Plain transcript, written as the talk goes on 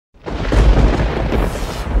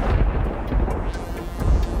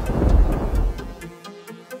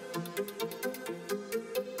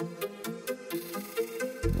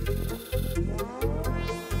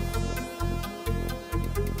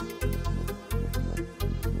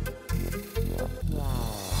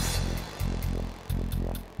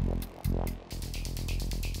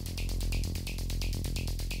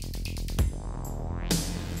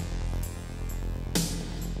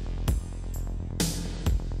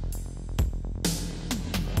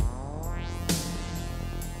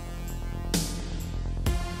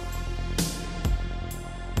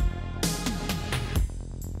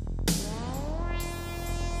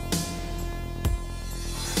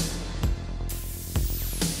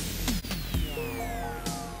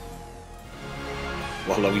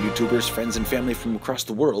Well, hello YouTubers, friends and family from across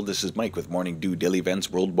the world. This is Mike with Morning Dew Daily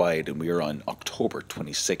Events Worldwide, and we are on October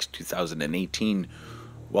 26, 2018.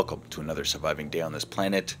 Welcome to another surviving day on this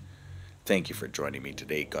planet. Thank you for joining me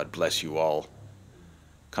today. God bless you all.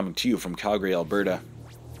 Coming to you from Calgary, Alberta.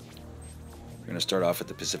 We're going to start off at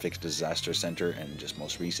the Pacific Disaster Center, and just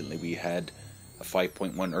most recently we had a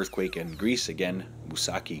 5.1 earthquake in Greece again,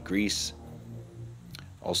 Musaki, Greece.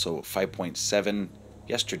 Also 5.7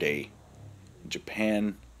 yesterday in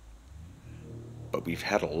Japan, but we've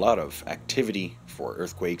had a lot of activity for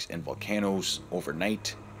earthquakes and volcanoes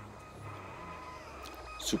overnight.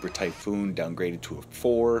 Super Typhoon downgraded to a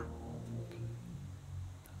 4.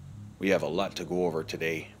 We have a lot to go over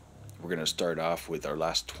today. We're going to start off with our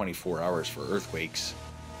last 24 hours for earthquakes.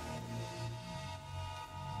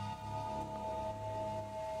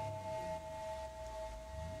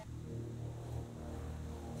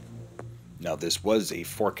 Now, this was a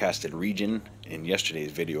forecasted region. In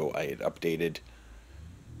yesterday's video, I had updated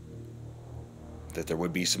that there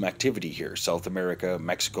would be some activity here. South America,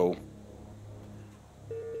 Mexico.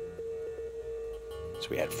 So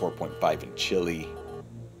we had 4.5 in Chile,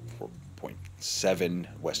 4.7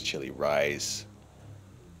 West Chile rise,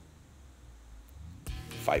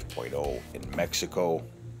 5.0 in Mexico.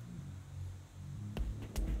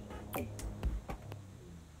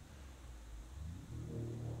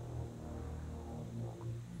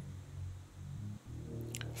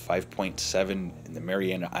 .7 in the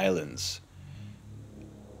Mariana Islands,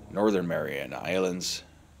 Northern Mariana Islands,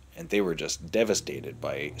 and they were just devastated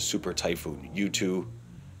by Super Typhoon YUTU,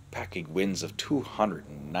 packing winds of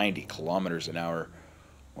 290 kilometers an hour,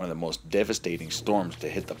 one of the most devastating storms to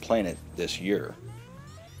hit the planet this year.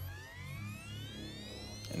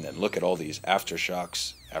 And then look at all these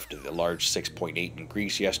aftershocks after the large 6.8 in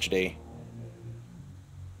Greece yesterday.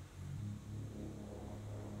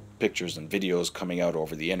 Pictures and videos coming out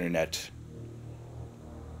over the internet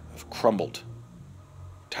of crumbled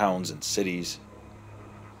towns and cities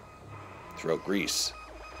throughout Greece.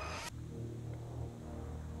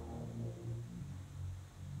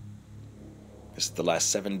 This is the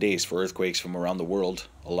last 7 days for earthquakes from around the world.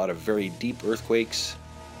 A lot of very deep earthquakes.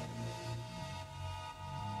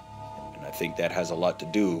 And I think that has a lot to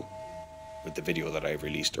do with the video that I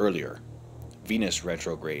released earlier. Venus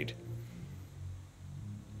retrograde.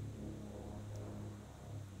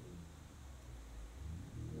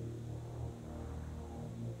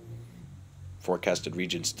 Forecasted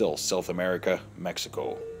region still South America,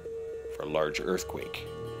 Mexico for a large earthquake.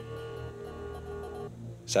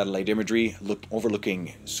 Satellite imagery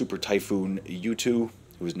overlooking Super Typhoon YUTU,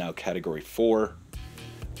 who is now Category 4,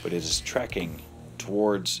 but it is tracking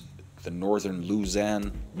towards the northern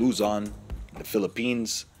Luzon in the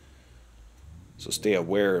Philippines. So stay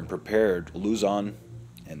aware and prepared, Luzon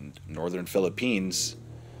and northern Philippines,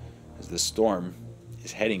 as this storm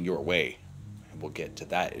is heading your way. And we'll get to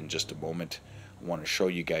that in just a moment. I want to show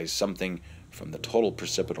you guys something from the total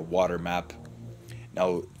precipitous water map.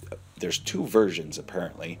 Now, there's two versions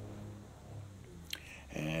apparently,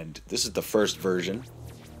 and this is the first version,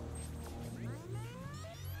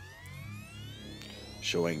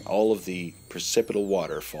 showing all of the precipitous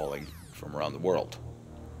water falling from around the world.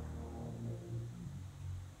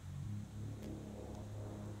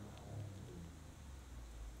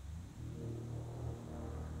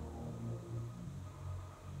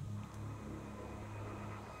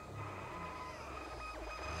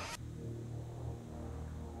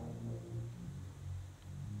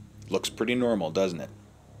 Looks pretty normal, doesn't it?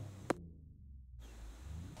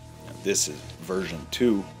 Now, this is version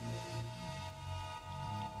 2.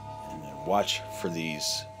 And then watch for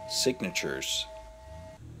these signatures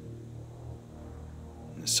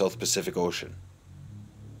in the South Pacific Ocean.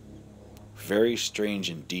 Very strange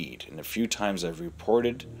indeed. And a few times I've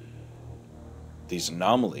reported these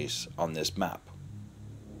anomalies on this map.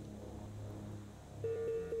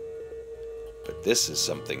 But this is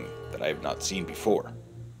something that I have not seen before.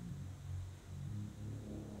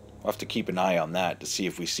 We'll have to keep an eye on that to see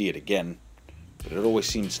if we see it again, but it always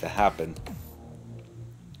seems to happen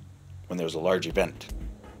when there's a large event.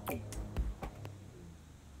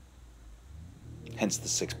 Hence the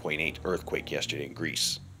 6.8 earthquake yesterday in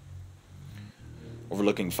Greece.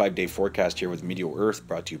 Overlooking 5-day forecast here with Meteo Earth,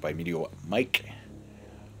 brought to you by Meteo Mike.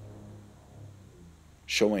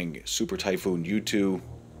 Showing Super Typhoon YUTU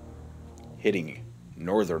hitting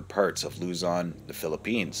northern parts of Luzon, the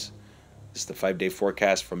Philippines. This is the 5-day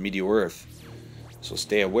forecast from Meteo Earth. So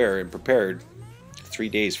stay aware and prepared. 3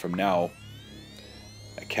 days from now,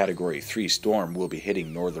 a Category 3 storm will be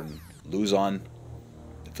hitting northern Luzon,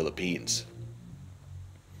 the Philippines.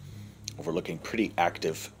 Overlooking pretty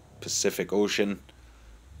active Pacific Ocean.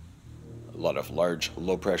 A lot of large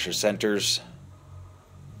low pressure centers.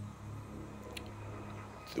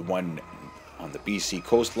 The one on the BC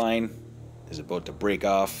coastline is about to break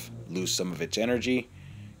off, lose some of its energy,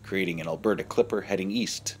 creating an Alberta clipper heading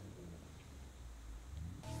east.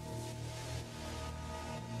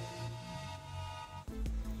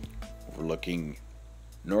 Overlooking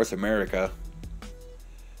North America,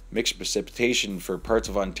 mixed precipitation for parts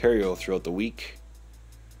of Ontario throughout the week,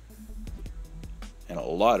 and a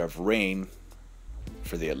lot of rain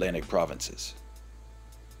for the Atlantic provinces.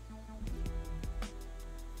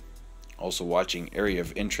 Also watching area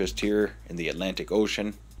of interest here in the Atlantic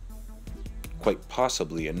Ocean. Quite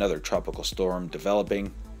possibly another tropical storm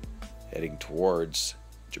developing, heading towards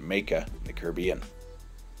Jamaica and the Caribbean.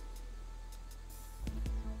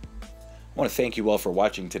 I want to thank you all for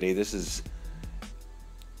watching today. This is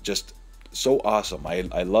just so awesome.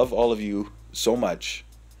 I love all of you so much.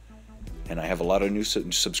 And I have a lot of new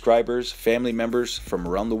subscribers, family members from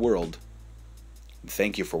around the world.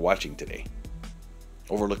 Thank you for watching today.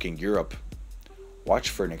 Overlooking Europe, watch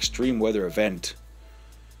for an extreme weather event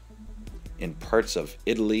in parts of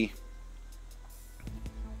Italy,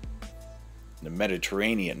 the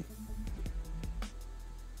Mediterranean,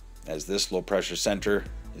 as this low pressure center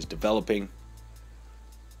is developing.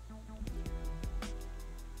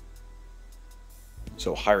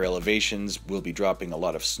 So higher elevations will be dropping a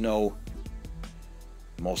lot of snow,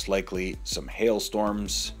 most likely some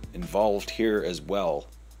hailstorms involved here as well,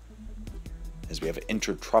 as we have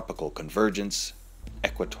intertropical convergence,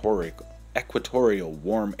 equatorial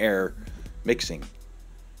warm air mixing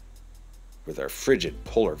with our frigid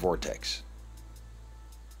polar vortex.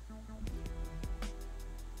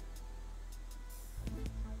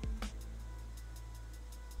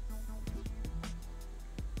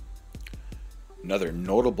 Another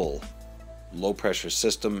notable low pressure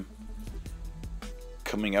system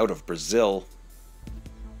coming out of Brazil.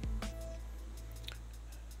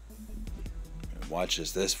 Watch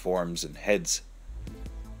as this forms and heads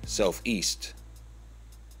southeast.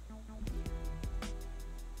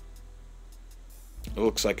 It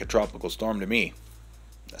looks like a tropical storm to me.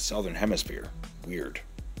 The southern hemisphere. Weird.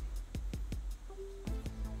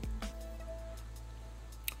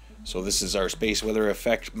 So this is our space weather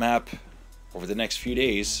effect map over the next few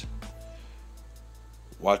days.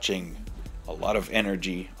 Watching a lot of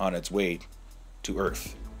energy on its way to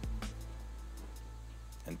Earth.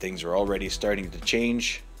 And things are already starting to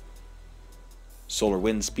change. Solar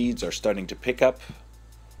wind speeds are starting to pick up.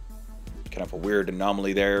 Kind of a weird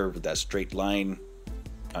anomaly there with that straight line.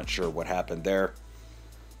 Not sure what happened there.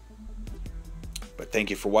 But thank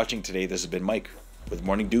you for watching today. This has been Mike with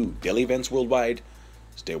Morning Dew, daily events worldwide.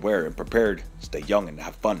 Stay aware and prepared. Stay young and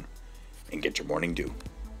have fun. And get your morning dew.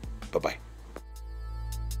 Bye-bye.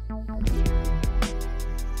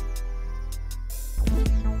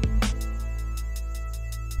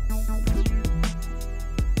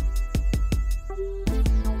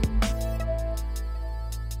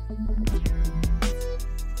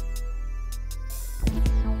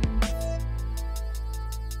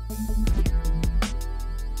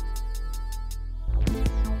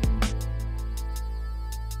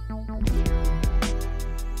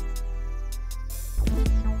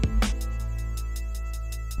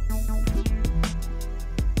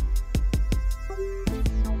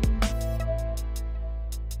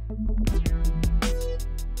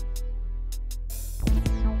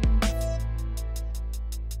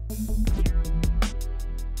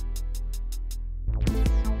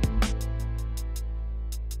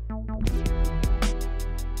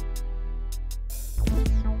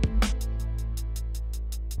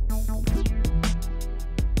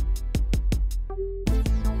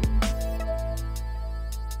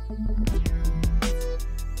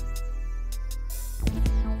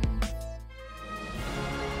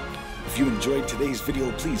 If you enjoyed today's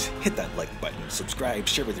video, please hit that like button, subscribe,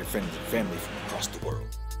 share with your friends and family from across the world.